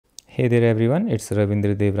Hey there everyone, it's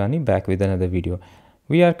Ravindra Devrani back with another video.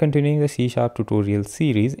 We are continuing the C# tutorial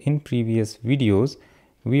series. In previous videos,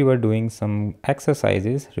 we were doing some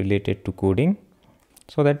exercises related to coding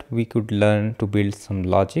so that we could learn to build some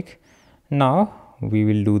logic. Now we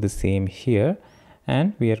will do the same here,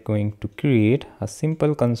 and we are going to create a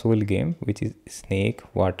simple console game which is Snake,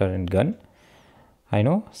 Water and Gun. I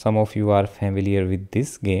know some of you are familiar with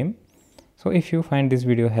this game. So if you find this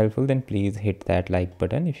video helpful, then please hit that like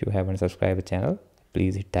button. If you haven't subscribed the channel,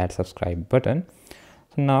 please hit that subscribe button.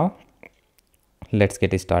 So now let's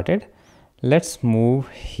get started. Let's move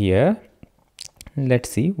here. Let's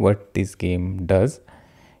see what this game does.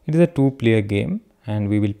 It is a two-player game and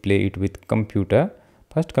we will play it with computer.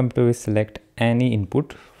 First, computer will select any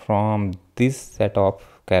input from this set of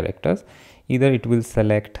characters. Either it will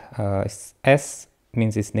select S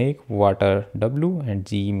means snake, water W, and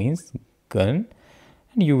G means gun,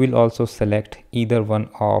 and you will also select either one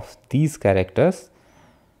of these characters.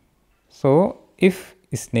 So if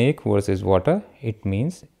snake versus water, it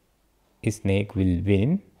means snake will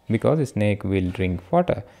win because snake will drink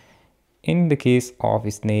water. In the case of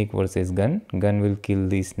snake versus gun, gun will kill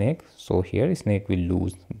the snake, so here snake will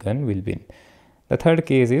lose, gun will win. The third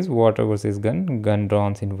case is water versus gun, gun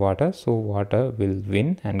drowns in water, so water will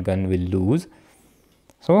win and gun will lose.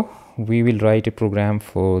 So we will write a program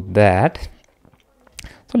for that.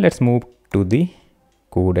 So let's move to the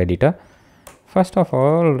code editor. First of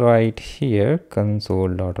all, write here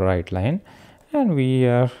console.writeLine, and we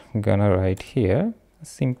are gonna write here a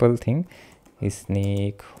simple thing,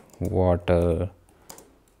 snake, water,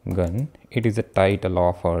 gun. It is the title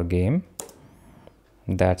of our game.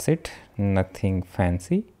 That's it, nothing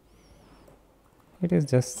fancy. It is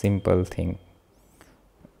just simple thing,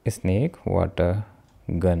 snake, water,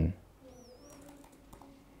 gun.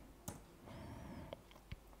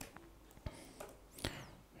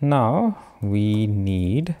 Now we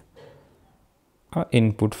need an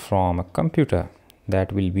input from a computer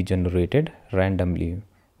that will be generated randomly.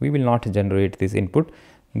 We will not generate this input.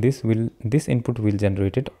 This input will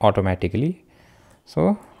generate it automatically.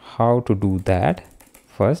 So how to do that?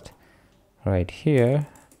 First, right here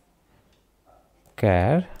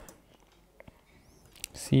char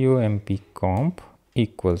comp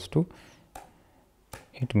equals to,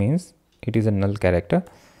 it means it is a null character,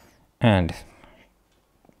 and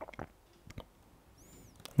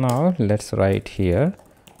now let's write here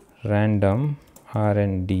random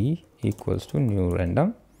rnd equals to new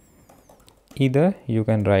random. Either you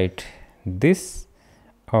can write this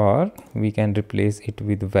or we can replace it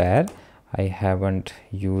with var. I haven't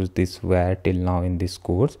used this var till now in this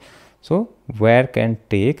course, so var can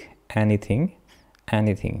take anything.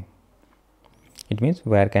 It means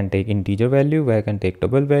var can take integer value, var can take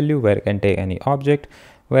double value, var can take any object,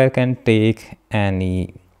 var can take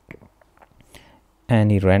any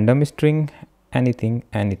random string, anything.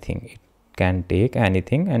 It can take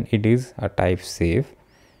anything, and it is a type safe,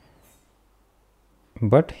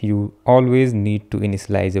 but you always need to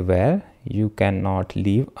initialize a var. You cannot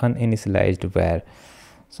leave uninitialized var.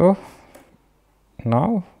 So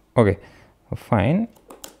now okay, fine,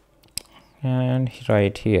 and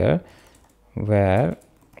right here var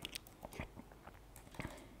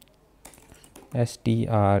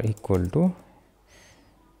str equal to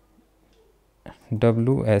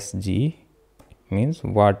WSG, means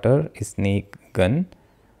water snake gun,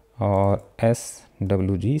 or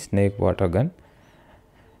SWG snake water gun.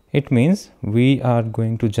 It means we are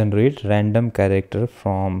going to generate random character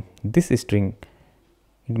from this string.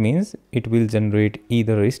 It means it will generate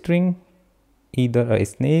either a string, either a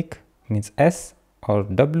snake means S, or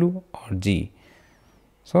W or G.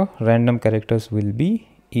 So random characters will be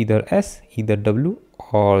either S, either W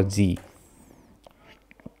or G.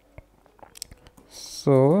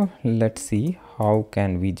 So let's see how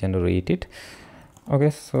can we generate it.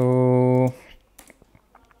 Okay, so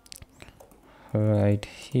right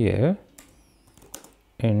here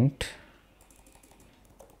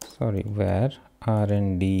var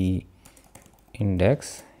rnd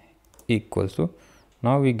index equals to,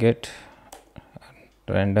 now we get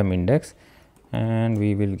random index and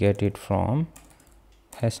we will get it from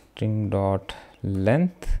string dot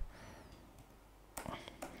length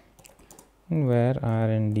where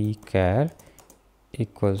rnd char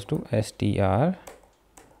equals to str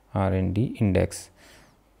rnd index.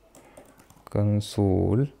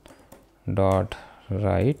 Console dot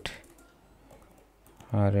write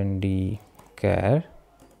rnd char,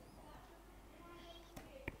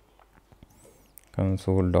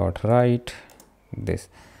 console dot write this.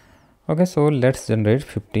 Okay, so let's generate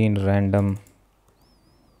 15 random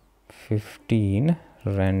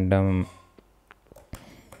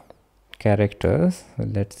characters.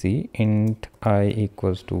 Let's see, int I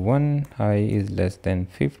equals to 1, I is less than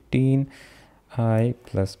 15, I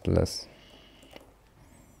plus plus.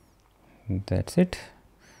 That's it.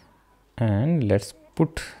 And let's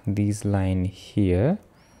put these line here.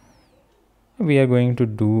 We are going to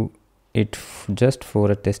do it just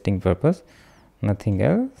for a testing purpose, nothing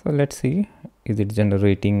else. So let's see, is it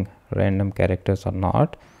generating random characters or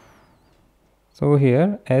not. So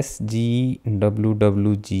here SGWWG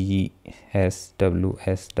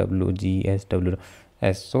SWSWG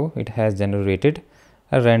SWS, so it has generated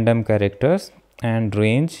a random characters and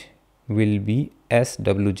range will be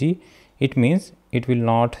SWG. It means it will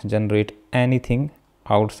not generate anything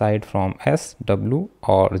outside from S, W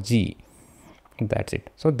or G. That's it.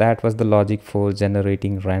 So that was the logic for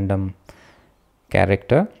generating random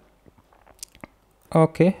character.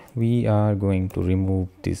 Okay, we are going to remove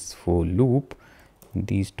this for loop.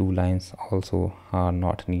 These two lines also are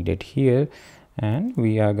not needed here, and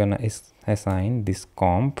we are gonna assign this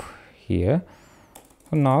comp here.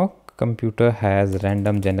 So now computer has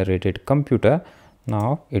random generated computer.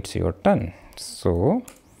 Now it's your turn. So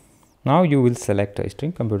now you will select a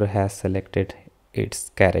string. Computer has selected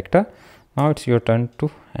its character. Now it's your turn to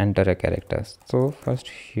enter a character. So first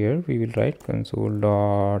here we will write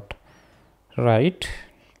console.write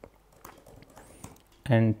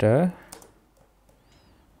enter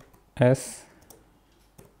S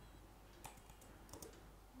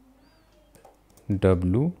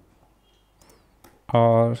W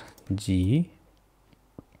or G.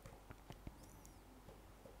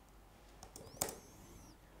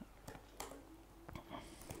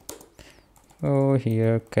 So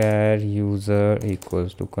here char user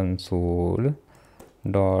equals to console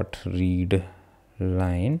dot read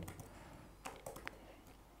line,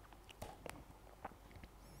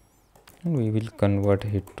 and we will convert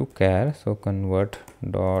it to char. So convert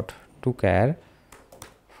dot to char,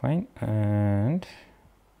 fine, and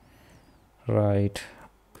write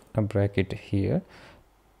a bracket here.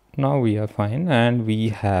 Now we are fine, and we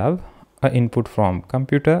have an input from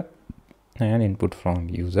computer and input from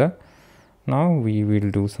user. Now we will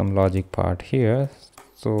do some logic part here.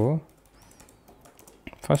 So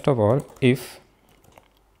first of all, if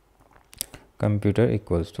computer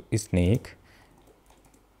equals to snake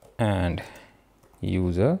and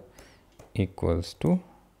user equals to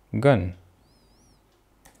gun,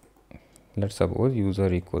 let's suppose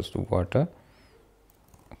user equals to water,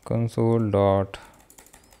 console dot,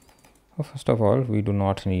 first of all we do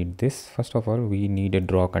not need this. First of all we need a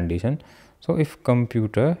draw condition. So if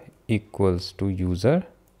computer equals to user,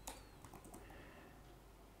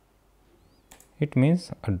 it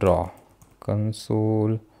means a draw,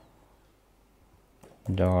 console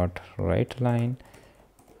dot write line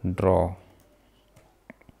draw.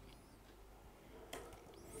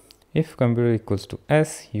 If computer equals to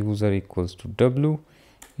S, user equals to W,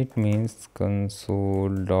 it means console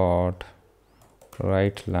dot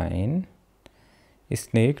write line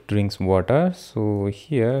snake drinks water. So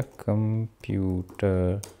here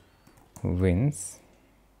computer wins.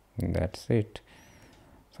 That's it.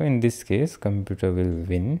 So in this case computer will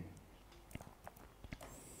win.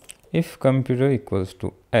 If computer equals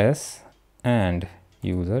to S and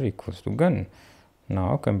user equals to gun,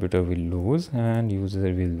 now computer will lose and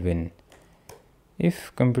user will win.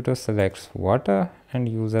 If computer selects water and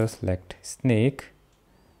user select snake,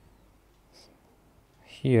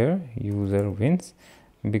 here user wins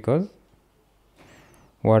because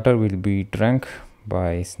water will be drunk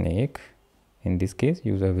by snake. In this case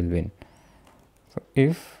user will win. So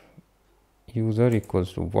if user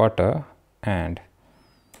equals to water and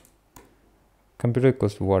computer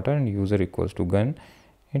equals to water and user equals to gun,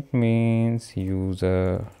 it means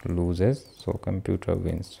user loses, so computer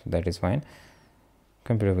wins. That is fine,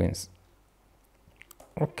 computer wins.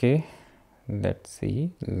 Okay, let's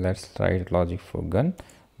see, let's write logic for gun.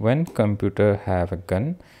 When computer have a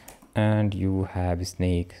gun and you have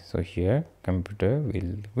snake, so here computer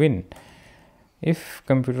will win. If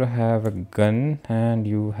computer have a gun and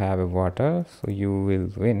you have a water, so you will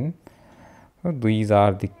win. So these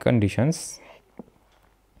are the conditions.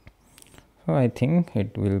 So I think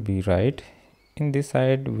it will be right. In this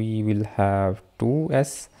side we will have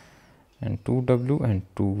 2s and 2w and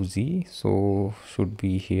 2z, so should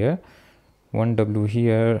be here 1w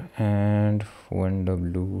here and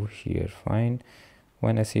 1w here, fine,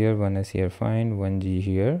 1s here, 1s here, fine, 1g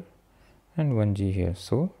here and 1g here.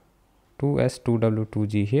 So 2s 2w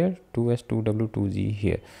 2g here, 2s 2w 2g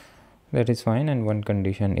here, that is fine, and one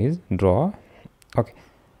condition is draw.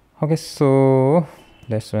 Okay, so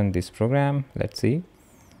let's run this program. Let's see.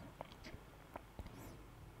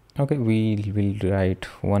 Okay, we will write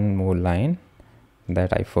one more line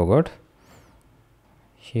that I forgot.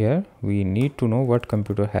 Here we need to know what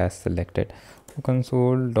computer has selected. So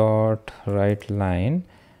console dot write line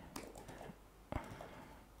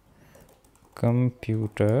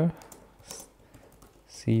computer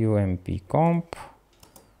comp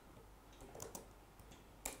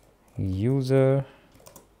user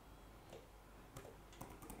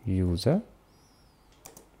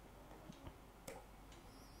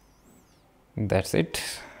that's it.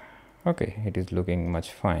 Okay, it is looking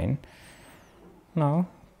much fine. Now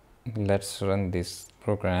let's run this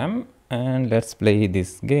program and let's play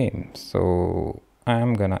this game. So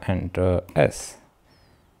I'm gonna enter S.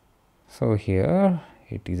 So here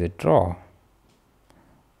it is a draw.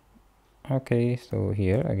 Okay, so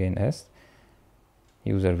here again S,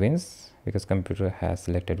 user wins because computer has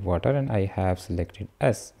selected water and I have selected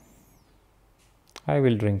S. I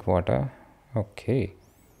will drink water. Okay,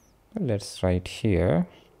 let's write here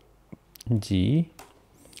G.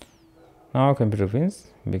 Now computer wins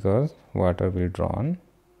because water will drawn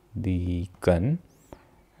the gun,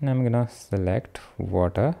 and I'm gonna select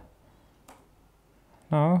water.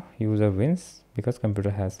 Now user wins because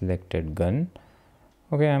computer has selected gun.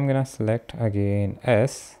 Okay, I'm gonna select again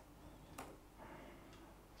S,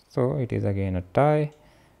 so it is again a tie.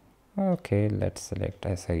 Okay, let's select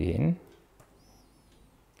S again.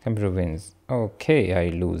 Computer wins. Okay, I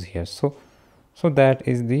lose here. So that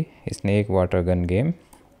is the snake water gun game.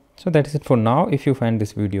 So that is it for now. If you find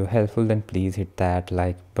this video helpful, then please hit that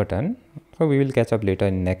like button. So we will catch up later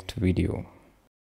in next video.